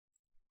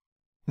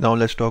Now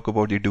let's talk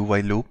about the do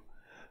while loop.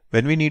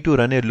 When we need to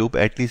run a loop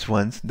at least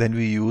once, then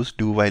we use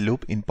do while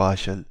loop in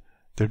PowerShell.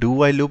 The do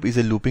while loop is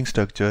a looping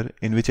structure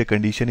in which a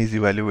condition is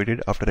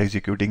evaluated after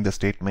executing the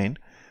statement,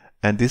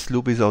 and this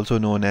loop is also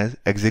known as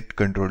exit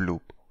control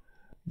loop.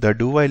 The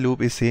do while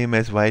loop is same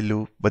as while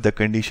loop, but the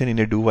condition in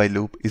a do while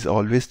loop is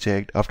always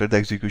checked after the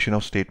execution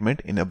of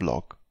statement in a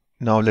block.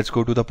 Now let's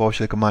go to the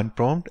PowerShell command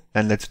prompt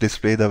and let's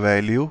display the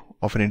value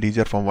of an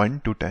integer from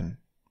 1 to 10.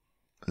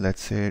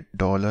 Let's say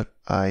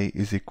 $i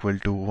is equal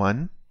to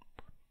 1,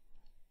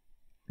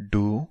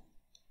 do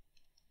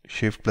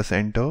shift plus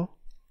enter,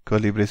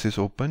 curly braces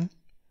open,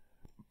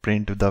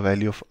 print the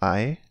value of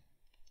I.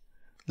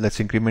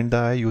 Let's increment the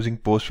I using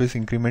postface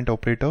increment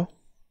operator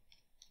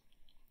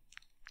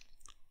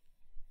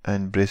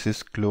and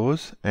braces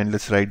close, and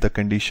let's write the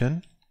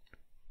condition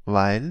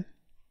while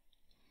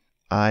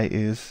I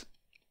is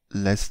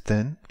less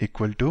than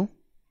equal to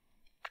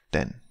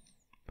 10.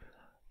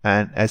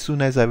 And as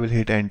soon as I will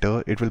hit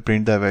enter, it will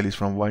print the values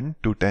from 1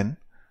 to 10.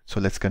 So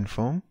let's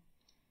confirm.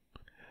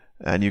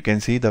 And you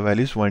can see the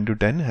values 1 to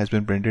 10 has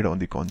been printed on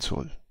the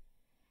console.